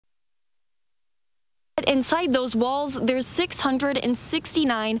inside those walls, there's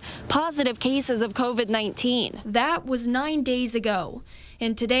 669 positive cases of COVID-19. That was 9 days ago.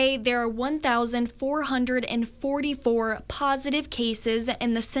 And today, there are 1,444 positive cases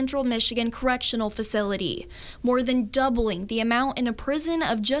in the Central Michigan Correctional Facility, more than doubling the amount in a prison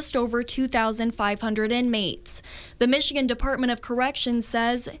of just over 2,500 inmates. The Michigan Department of Corrections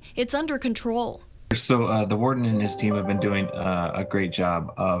says it's under control. So the warden and his team have been doing a great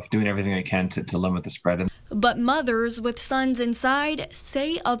job of doing everything they can to limit the spread. But mothers with sons inside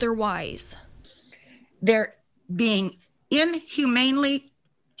say otherwise. They're being inhumanely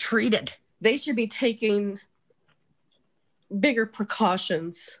treated. They should be taking bigger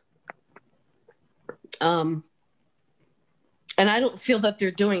precautions. And I don't feel that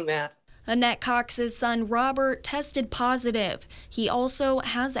they're doing that. Annette Cox's son Robert tested positive. He also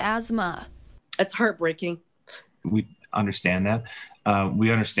has asthma. It's heartbreaking. We understand that.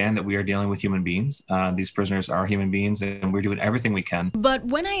 We understand that we are dealing with human beings. These prisoners are human beings, and we're doing everything we can. But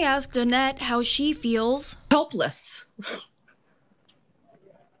when I asked Annette how she feels, helpless.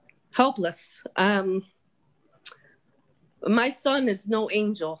 Helpless. My son is no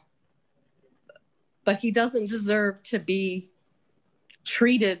angel, but he doesn't deserve to be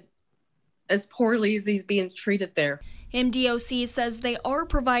treated as poorly as he's being treated there. MDOC says they are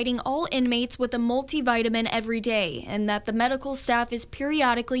providing all inmates with a multivitamin every day and that the medical staff is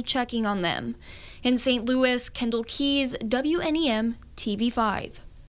periodically checking on them. In St. Louis, Kendall Keys, WNEM TV5.